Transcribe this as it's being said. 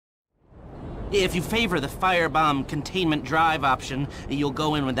If you favor the firebomb containment drive option, you'll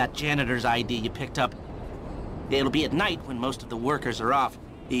go in with that janitor's ID you picked up. It'll be at night when most of the workers are off.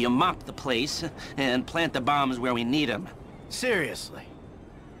 You mop the place and plant the bombs where we need them. Seriously?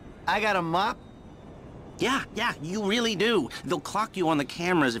 I got a mop? Yeah, you really do. They'll clock you on the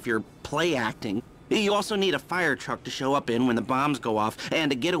cameras if you're play acting. You also need a fire truck to show up in when the bombs go off,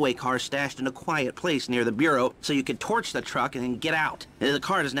 and a getaway car stashed in a quiet place near the bureau so you can torch the truck and then get out. The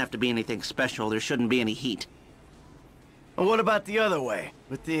car doesn't have to be anything special. There shouldn't be any heat. Well, what about the other way,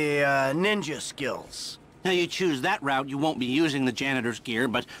 with the ninja skills? Now, you choose that route, you won't be using the janitor's gear,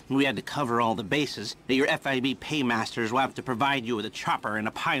 but we had to cover all the bases. Your FIB paymasters will have to provide you with a chopper and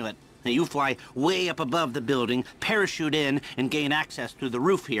a pilot. Now, you fly way up above the building, parachute in, and gain access through the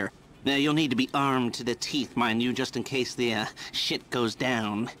roof here. Now, you'll need to be armed to the teeth, mind you, just in case the, shit goes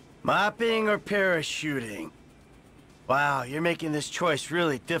down. Mopping or parachuting? Wow, you're making this choice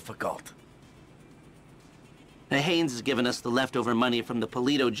really difficult. Now, Haynes has given us the leftover money from the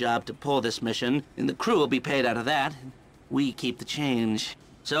Polito job to pull this mission, and the crew will be paid out of that. We keep the change.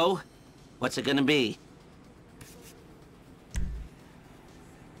 So, what's it gonna be?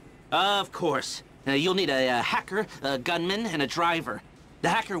 Of course. You'll need a hacker, a gunman, and a driver. The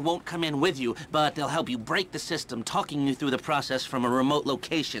hacker won't come in with you, but they'll help you break the system, talking you through the process from a remote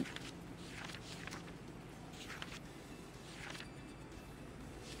location.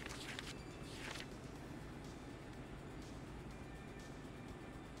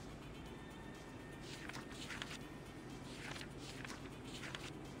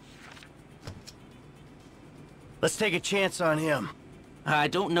 Let's take a chance on him. I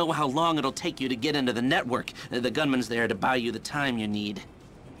don't know how long it'll take you to get into the network. The gunman's there to buy you the time you need.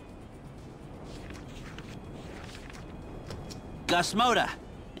 Gus Moda.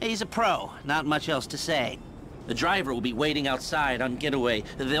 He's a pro. Not much else to say. The driver will be waiting outside on getaway.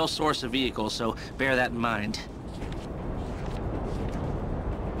 They'll source a vehicle, so bear that in mind.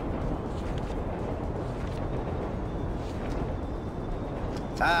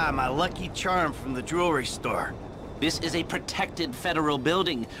 Ah, my lucky charm from the jewelry store. This is a protected federal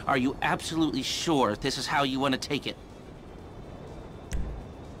building. Are you absolutely sure this is how you want to take it?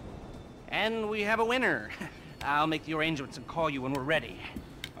 And we have a winner. I'll make the arrangements and call you when we're ready.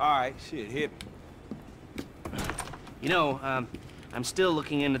 All right, shit, hit me. You know, I'm still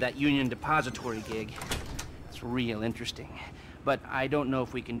looking into that Union Depository gig. It's real interesting. But I don't know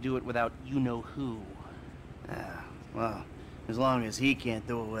if we can do it without you-know-who. Well, as long as he can't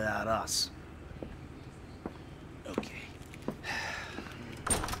do it without us. Okay.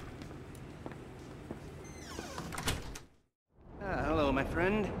 Hello, my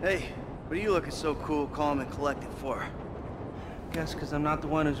friend. Hey, what are you looking so cool, calm, and collected for? Guess because I'm not the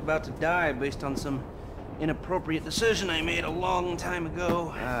one who's about to die based on some inappropriate decision I made a long time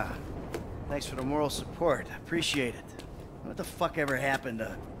ago. Ah, thanks for the moral support. I appreciate it. What the fuck ever happened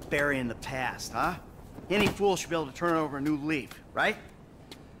to burying the past, huh? Any fool should be able to turn over a new leaf, right?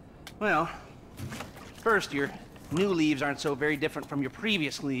 Well, first, your new leaves aren't so very different from your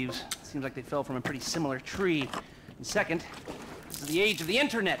previous leaves. Seems like they fell from a pretty similar tree. And second, this is the age of the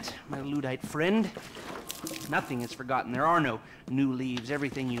internet, my Luddite friend. Nothing is forgotten. There are no new leaves.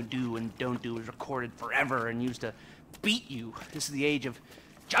 Everything you do and don't do is recorded forever and used to beat you. This is the age of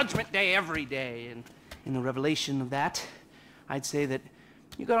Judgment Day every day. And in the revelation of that, I'd say that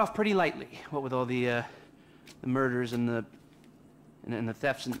you got off pretty lightly. What with all the murders and the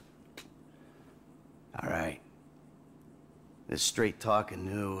thefts and... All right. This straight-talking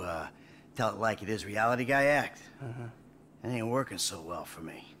new, tell it like it is reality guy act. That ain't working so well for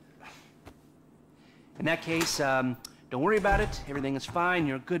me. In that case, don't worry about it. Everything is fine.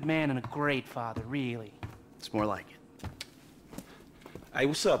 You're a good man and a great father, really. It's more like it. Hey,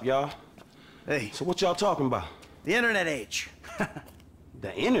 what's up, y'all? Hey. So what y'all talking about? The internet age.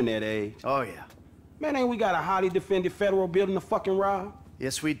 The internet age? Oh, yeah. Man, ain't we got a highly defended federal building to fucking rob?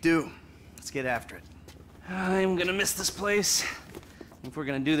 Yes, we do. Let's get after it. I'm gonna miss this place. If we're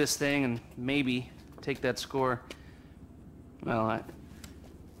gonna do this thing and maybe take that score, well,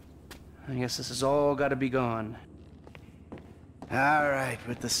 I guess this has all gotta be gone. All right,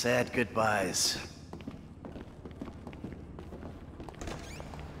 with the sad goodbyes.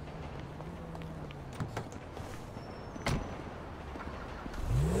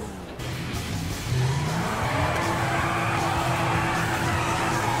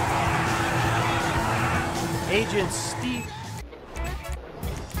 Agent Steve...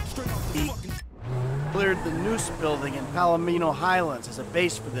 He cleared the Noose building in Palomino Highlands as a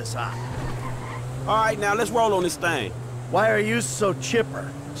base for this op. All right, now let's roll on this thing. Why are you so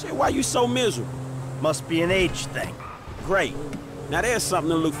chipper? Shit, why you so miserable? Must be an age thing. Great. Now there's something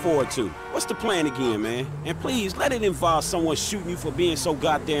to look forward to. What's What's the plan again, man? And please, let it involve someone shooting you for being so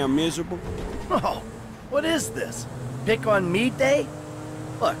goddamn miserable. Oh, what is this? Pick on me day?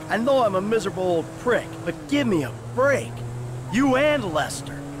 Look, I know I'm a miserable old prick, but give me a break. You and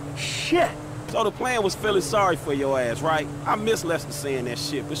Lester. Shit. So the plan was feeling sorry for your ass, right? I miss Lester saying that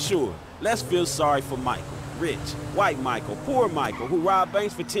shit, but sure. Let's feel sorry for Michael. Rich, white Michael, poor Michael, who robbed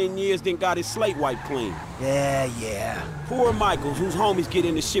banks for 10 years, then got his slate wiped clean. Yeah. Poor Michaels, whose homies get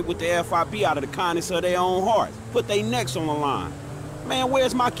into shit with the FIB out of the kindness of their own hearts. Put their necks on the line. Man,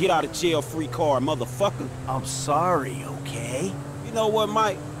 where's my get-out-of-jail-free card, motherfucker? I'm sorry, okay? You know what,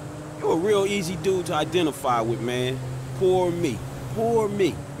 Mike? You're a real easy dude to identify with, man. Poor me. Poor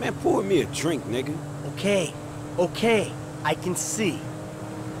me. Man, pour me a drink, nigga. Okay. I can see.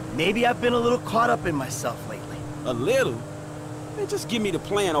 Maybe I've been a little caught up in myself lately. A little? Man, just give me the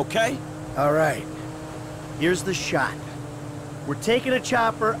plan, okay? All right. Here's the shot. We're taking a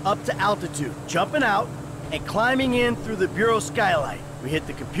chopper up to altitude, jumping out, and climbing in through the Bureau skylight. We hit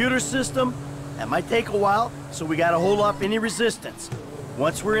the computer system. That might take a while, so we gotta hold off any resistance.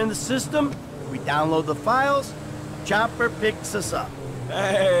 Once we're in the system, we download the files, chopper picks us up.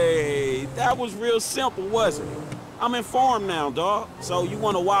 Hey, that was real simple, wasn't it? I'm informed now, dawg. So you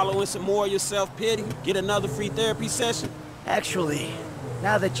want to wallow in some more of your self-pity? Get another free therapy session? Actually,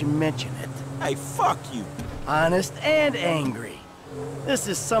 now that you mention it... Hey, fuck you. Honest and angry. This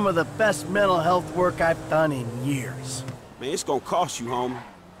is some of the best mental health work I've done in years. Man, it's gonna cost you, homie.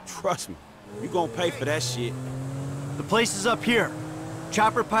 Trust me. You gonna pay for that shit. The place is up here.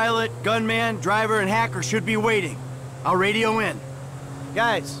 Chopper pilot, gunman, driver, and hacker should be waiting. I'll radio in.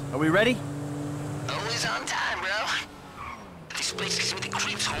 Guys, are we ready? Always on time, bro. This place gives me the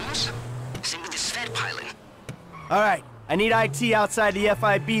creeps, Holmes. Same with the Svet pilot. All right, I need IT outside the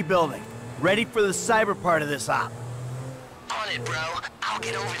FIB building. Ready for the cyber part of this op. On it, bro. I'll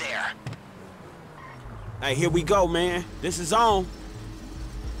get over there. Hey, here we go, man. This is on.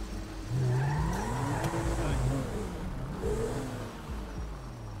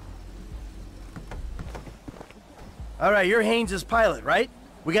 All right, you're Haynes' pilot, right?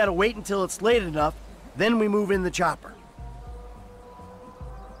 We gotta wait until it's late enough, then we move in the chopper.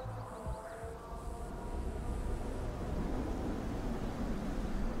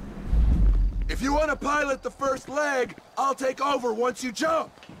 If you want to pilot the first leg, I'll take over once you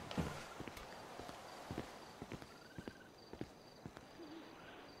jump.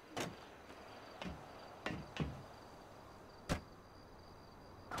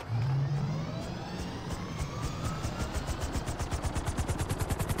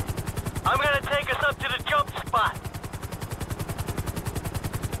 I'm gonna take us up to the jump spot.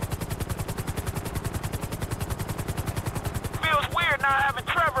 Feels weird not having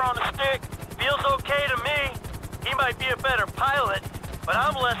Trevor on the stick. Feels okay to me. He might be a better pilot, but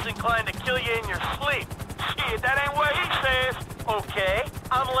I'm less inclined to kill you in your sleep. Shit, that ain't what he says. Okay,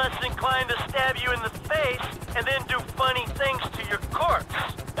 I'm less inclined to stab you in the face and then do funny things to your corpse.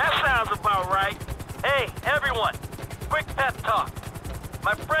 That sounds about right. Hey, everyone, quick pep talk.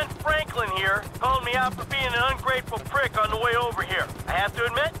 My friend Franklin here called me out for being an ungrateful prick on the way over here. I have to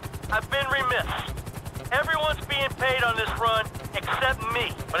admit, I've been remiss. Everyone's being paid on this run except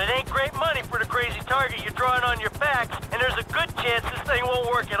me. But it ain't great money for the crazy target you're drawing on your backs, and there's a good chance this thing won't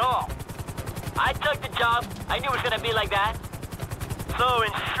work at all. I took the job. I knew it was gonna be like that. So,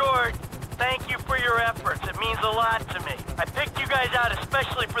 in short, thank you for your efforts. It means a lot to me. I picked you guys out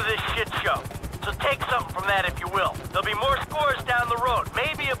especially for this shit show. So take something from that if you will. There'll be more scores down the road,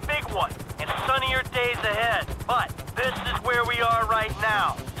 maybe a big one, and sunnier days ahead. But this is where we are right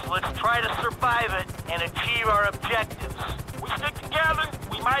now. So let's try to survive it and achieve our objectives. We stick together,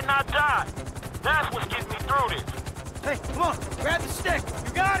 we might not die. That's what's getting me through this. Hey, come on, grab the stick.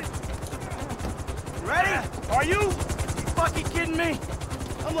 You got it. You ready? Are you? You fucking kidding me?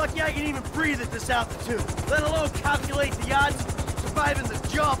 I'm lucky I can even breathe at this altitude, let alone calculate the odds of surviving the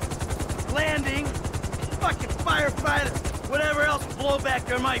jump, landing, fucking firefighter, whatever else blowback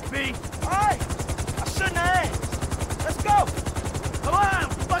there might be. All right, I shouldn't have asked. Let's go. Come on,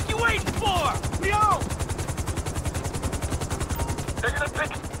 what the fuck you waiting for? We on. They're gonna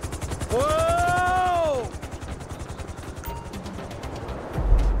pick... Whoa!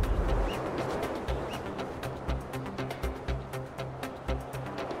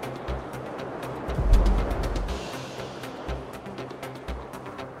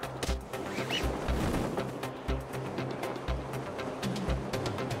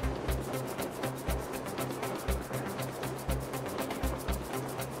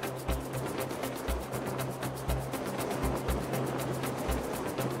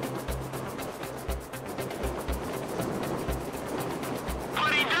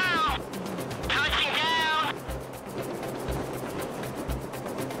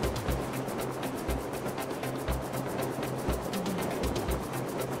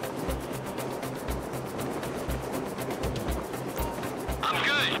 Sounds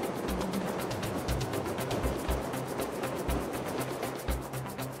good.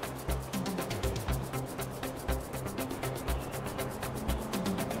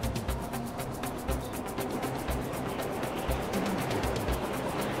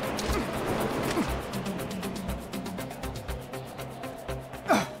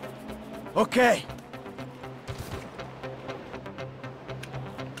 Okay.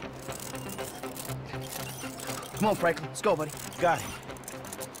 Come on, Franklin. Let's go, buddy. Got it.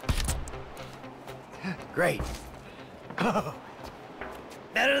 Great.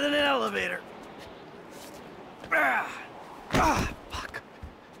 Better than an elevator. Fuck.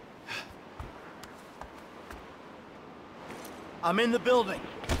 I'm in the building.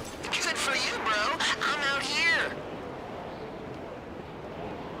 Good for you, bro. I'm out here.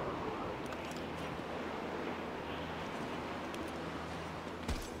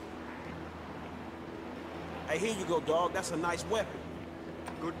 Hey, here you go, dog. That's a nice weapon.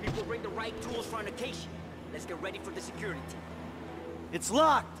 Good people bring the right tools for an occasion. Let's get ready for the security. It's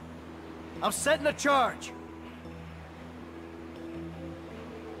locked. I'm setting a charge.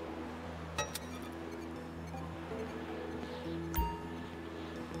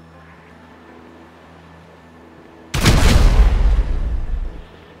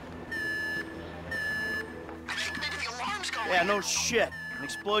 I think maybe the alarm's going. Yeah, no shit. An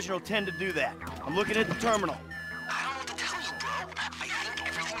explosion will tend to do that. I'm looking at the terminal. I don't know what to tell you, bro. I think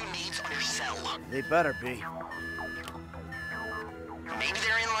everything you need's on your cell. They better be. Maybe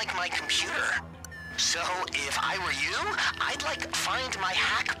they're in, like, my computer. So, if I were you, I'd, like, find my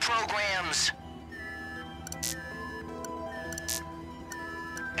hack programs.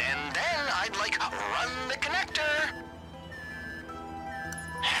 And then I'd, like, run the connector.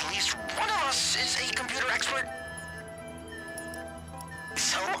 At least one of us is a computer expert.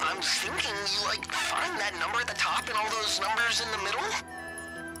 So, I'm thinking you, like, find that number at the top and all those numbers in the middle?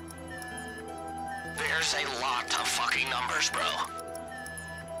 There's a lot of fucking numbers, bro.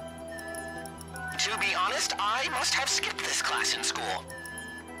 To be honest, I must have skipped this class in school.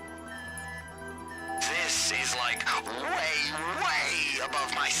 This is, like, way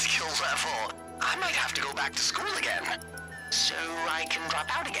above my skill level. I might have to go back to school again, so I can drop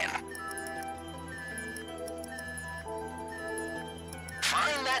out again.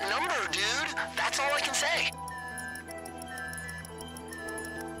 Find that number, dude. That's all I can say.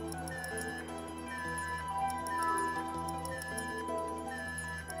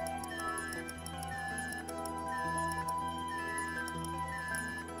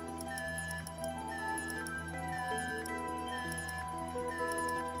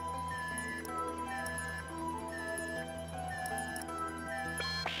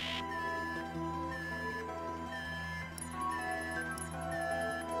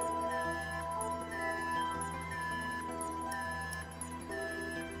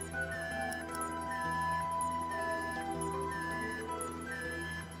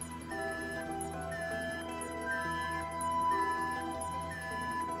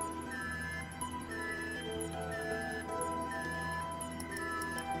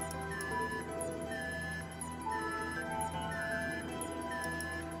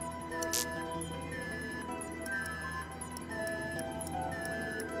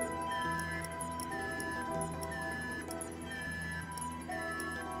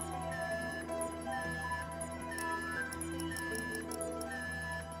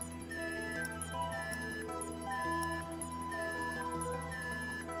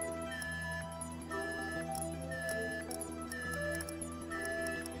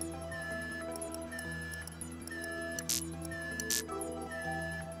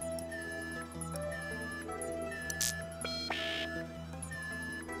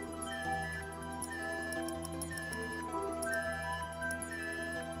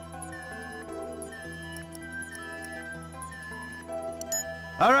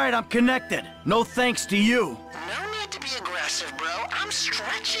 All right, I'm connected. No thanks to you. No need to be aggressive, bro. I'm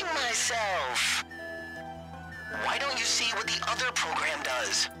stretching myself. Why don't you see what the other program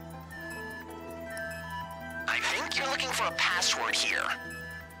does? I think you're looking for a password here.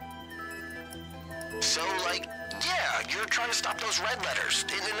 So, like, yeah, you're trying to stop those red letters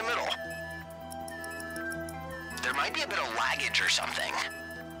in the middle. There might be a bit of laggage or something.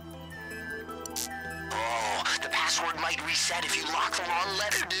 Oh, the password might reset if you lock the wrong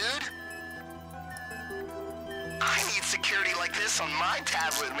letter, dude. I need security like this on my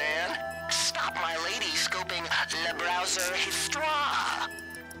tablet, man. Stop my lady scoping le browser histoire.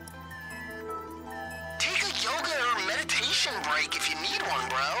 Take a yoga or meditation break if you need one,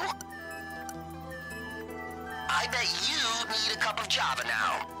 bro. I bet you need a cup of Java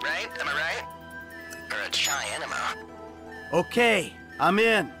now, right? Am I right? Or a chai enema. Okay, I'm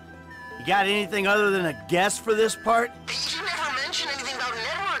in. You got anything other than a guess for this part? You never mention anything about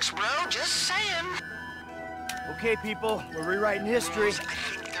networks, bro. Just saying. Okay, people, we're rewriting history. I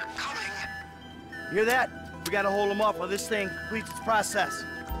think they're coming. You hear that? We gotta hold them off while this thing completes its process.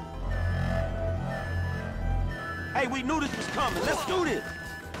 Hey, we knew this was coming. Let's do this.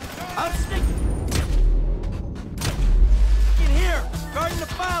 I'm sticking. In here, guarding the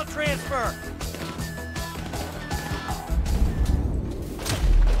file transfer.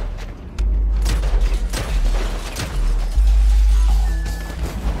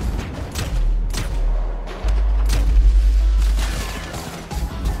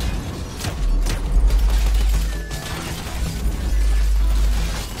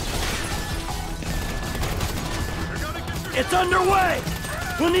 It's underway!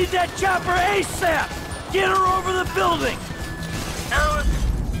 We'll need that chopper ASAP! Get her over the building! Carolyn!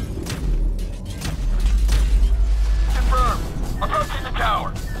 Confirmed. Approaching the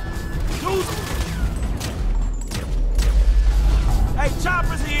tower. Hey,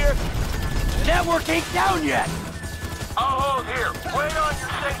 Chopper's here! The network ain't down yet! I'll hold here. Wait on your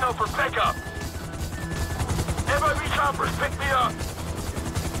signal for pickup. MIB choppers, pick me up.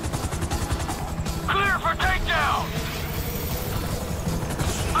 Clear for takedown!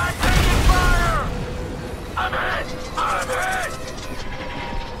 I'm taking fire! I'm hit! I'm hit!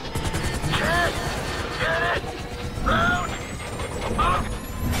 Get it! Round! Up!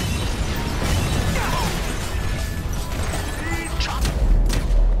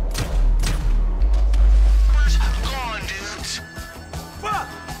 Chopper's gone, dudes. Fuck!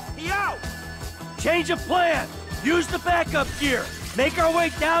 He out! Change of plan! Use the backup gear! Make our way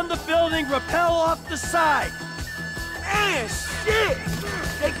down the building, rappel off the side! And shit!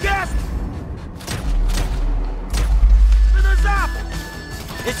 They gassed! To the top!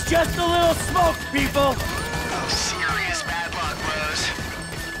 It's just a little smoke, people! Serious bad luck, bros.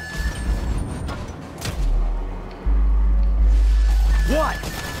 What?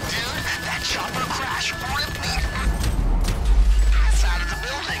 Dude, that chopper crash ripped me. That's out of the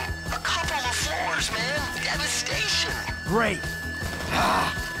building. A couple of floors, man. Devastation. Great.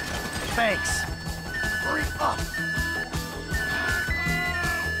 Thanks. Hurry up.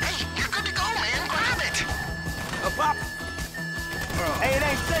 Hey, you're good to go, man. Grab it. Up. Hey, it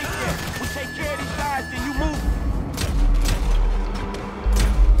ain't safe yet. We take care of these guys, then you move.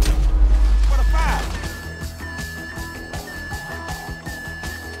 For the fire.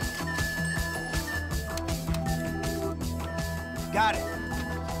 Got it.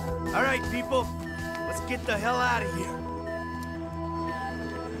 All right, people. Let's get the hell out of here.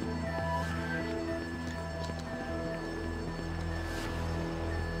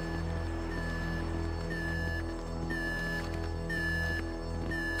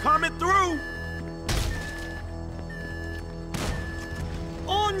 Coming through!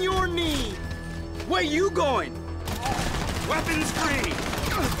 On your knee! Where you going? Weapons free!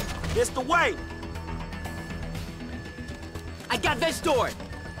 It's the way! I got this door!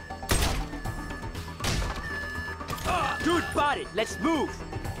 Dude, bought it! Let's move!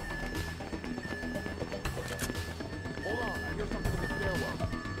 Hold on, I hear something in the stairwell.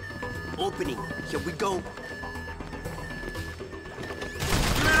 Opening. Here we go.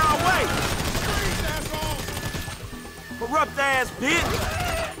 You're in our way! Corrupt ass bitch!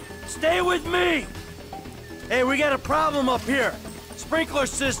 Stay with me! Hey, we got a problem up here. Sprinkler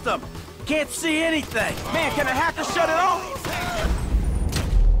system. Can't see anything. Man, can the hacker shut it off?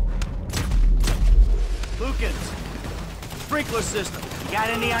 Lucas, sprinkler system. You got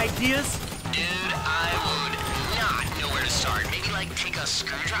any ideas? Dude, I would not know where to start. Maybe, like, take a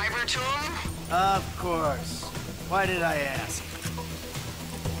screwdriver to him? Of course. Why did I ask?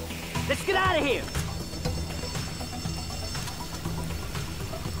 Let's get out of here!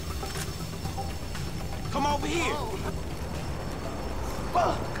 Come over here!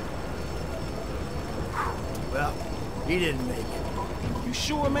 Fuck! Well, he didn't make it. You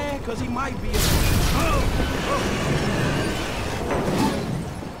sure, man? Because he might be a...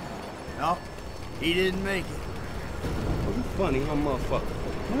 No, he didn't make it. Oh, you funny, huh, motherfucker?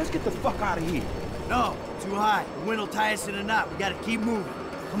 Man, let's get the fuck out of here. No, too high. The wind will tie us in a knot. We gotta keep moving.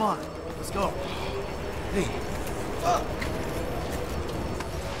 Come on, let's go. Hey, fuck!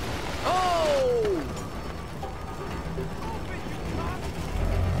 Oh!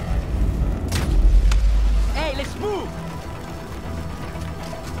 Hey, let's move!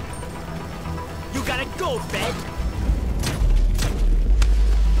 You gotta go, Fed!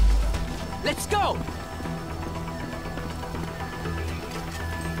 Let's go!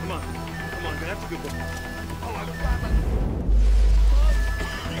 Come on, that's a good one.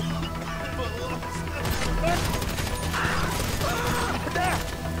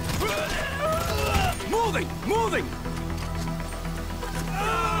 Moving! Moving!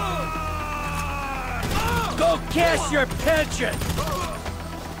 Go cash your pension!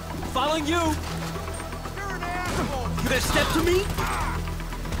 Following you! You're an asshole! You gonna step to me?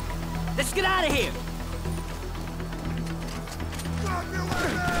 Let's get out of here!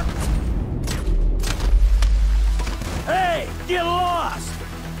 Hey, get lost!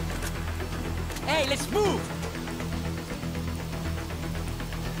 Hey, let's move!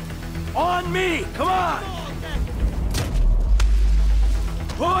 On me! Come on!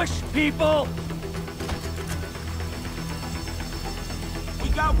 Push, people! We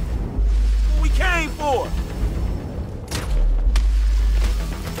got what we came for!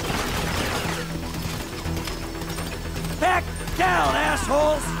 Back down,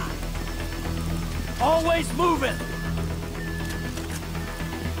 assholes! Always moving!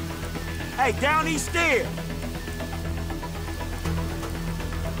 Hey, down these stairs!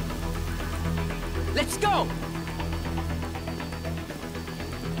 Let's go!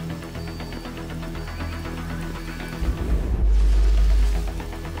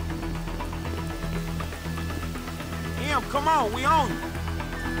 Come on, we on you.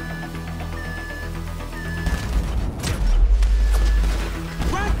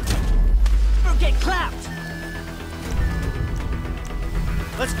 Run! Or get clapped!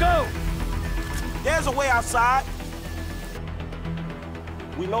 Let's go! There's a way outside.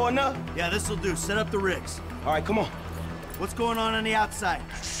 We low enough? Yeah, this'll do. Set up the rigs. All right, come on. What's going on the outside?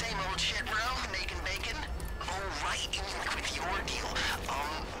 Same old shit, bro. Making bacon. Oh, right. You mean like with your deal.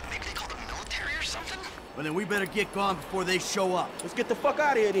 Maybe they call the military or something? Well, then we better get gone before they show up. Let's get the fuck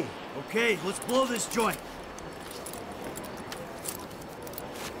out of here then. Okay, let's blow this joint.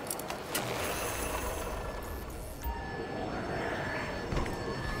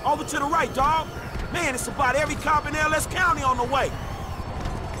 Over to the right, dog. Man, it's about every cop in LS County on the way.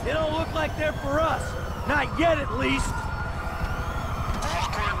 They don't look like they're for us. Not yet, at least.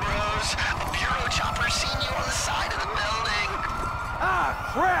 Awkward, bros. A bureau chopper seen you on the side of the building. Ah,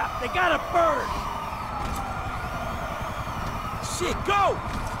 crap! They got a bird! Shit, go!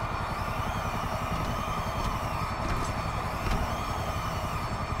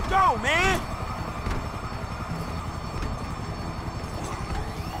 Go, man!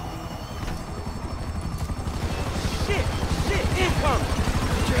 Shit! Incoming!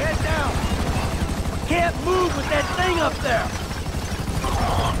 Put your head down! Can't move with that thing up there!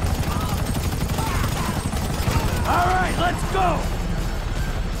 Alright, let's go!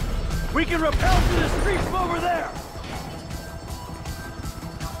 We can rappel to the street from over there!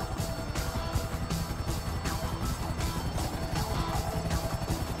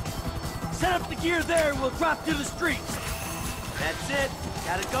 Set up the gear there and we'll drop to the streets. That's it.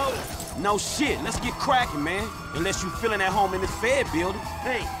 Gotta go. No shit, let's get cracking, man. Unless you feeling at home in this Fed building.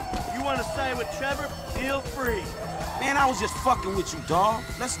 Hey, if you want to side with Trevor, feel free. Man, I was just fucking with you, dawg.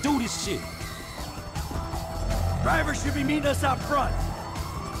 Let's do this shit. Driver should be meeting us out front.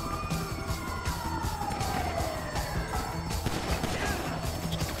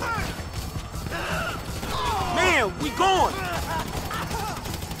 Man, we going!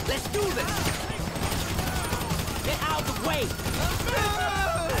 Let's do this! Get out of the way!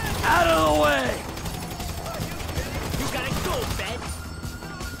 Out of the way! You gotta go, Ben!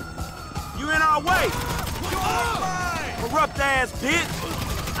 You in our way! Corrupt ass bitch!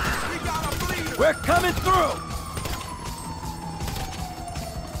 We're coming through!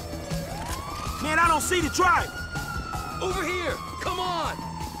 Man, I don't see the driver! Over here! Come on!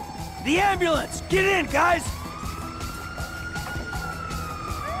 The ambulance! Get in, guys!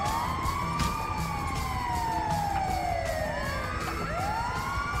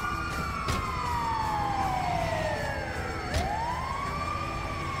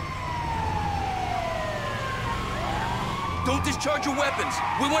 Don't discharge your weapons.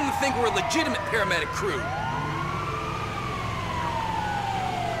 We want them to think we're a legitimate paramedic crew.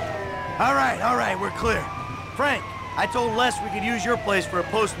 All right, we're clear. Frank, I told Les we could use your place for a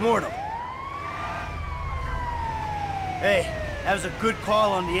post-mortem. Hey, that was a good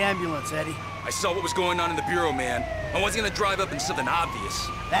call on the ambulance, Eddie. I saw what was going on in the bureau, man. I wasn't gonna drive up in something obvious.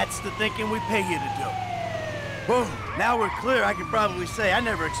 That's the thinking we pay you to do. Whew, now we're clear, I can probably say I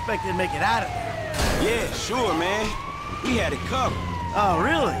never expected to make it out of there. Yeah, sure, man. We had it covered. Oh,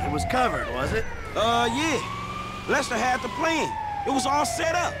 really? It was covered, was it? Yeah. Lester had the plan. It was all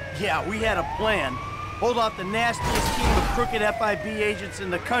set up. Yeah, we had a plan. Hold off the nastiest team of crooked FIB agents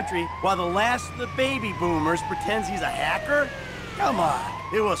in the country while the last of the baby boomers pretends he's a hacker? Come on,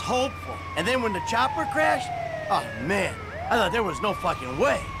 it was hopeful. And then when the chopper crashed, oh man, I thought there was no fucking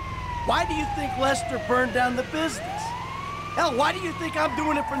way. Why do you think Lester burned down the business? Hell, why do you think I'm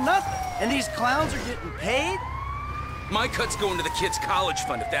doing it for nothing? And these clowns are getting paid? My cut's going to the kids' college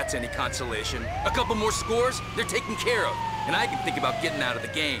fund, if that's any consolation. A couple more scores, they're taken care of. And I can think about getting out of the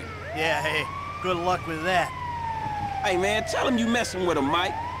game. Yeah, hey, good luck with that. Hey, man, tell him you messing with him,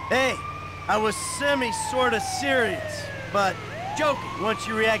 Mike. Hey, I was sorta serious, but joking once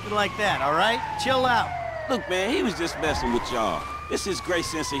you reacted like that, all right? Chill out. Look, man, he was just messing with y'all. It's his great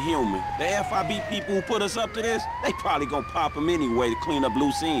sense of humor. The FIB people who put us up to this, they probably gonna pop him anyway to clean up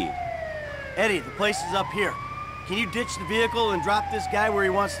loose ends. Eddie, the place is up here. Can you ditch the vehicle and drop this guy where he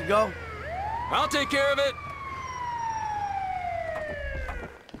wants to go? I'll take care of it.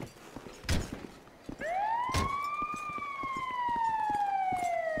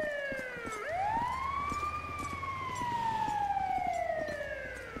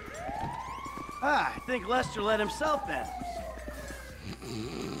 I think Lester let himself in.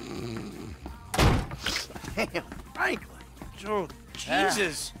 Damn, Franklin. Oh,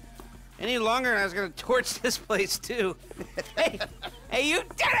 Jesus. Any longer and I was gonna torch this place, too. Hey, you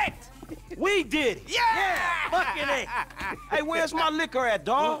did it! We did it! Yeah! Fucking A. Hey, where's my liquor at,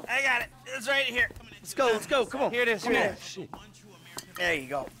 dawg? I got it. It's right here. Let's go. Come on. Here it is. Come here. Shit. There you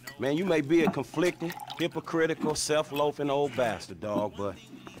go. Man, you may be a conflicting, hypocritical, self-loafing old bastard, dog, but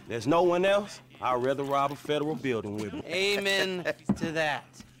there's no one else I'd rather rob a federal building with me. Amen to that.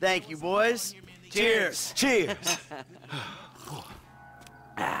 Thank you, boys. Cheers. Cheers!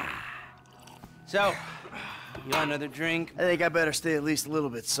 So, you want another drink? I think I better stay at least a little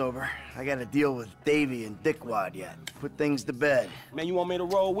bit sober. I gotta deal with Davey and Dickwad yet. Put things to bed. Man, you want me to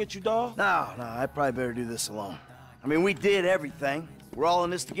roll with you, dog? No, I probably better do this alone. I mean, we did everything. We're all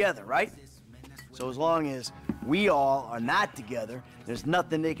in this together, right? So as long as we all are not together, there's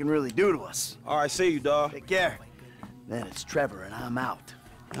nothing they can really do to us. All right, see you, dog. Take care. Then it's Trevor and I'm out.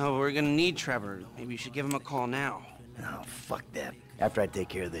 Oh, we're gonna need Trevor. Maybe you should give him a call now. Oh, fuck that. After I take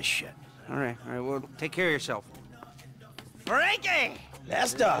care of this shit. All right, well, take care of yourself. Frankie!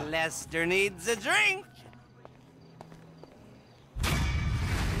 Lester! Lester needs a drink.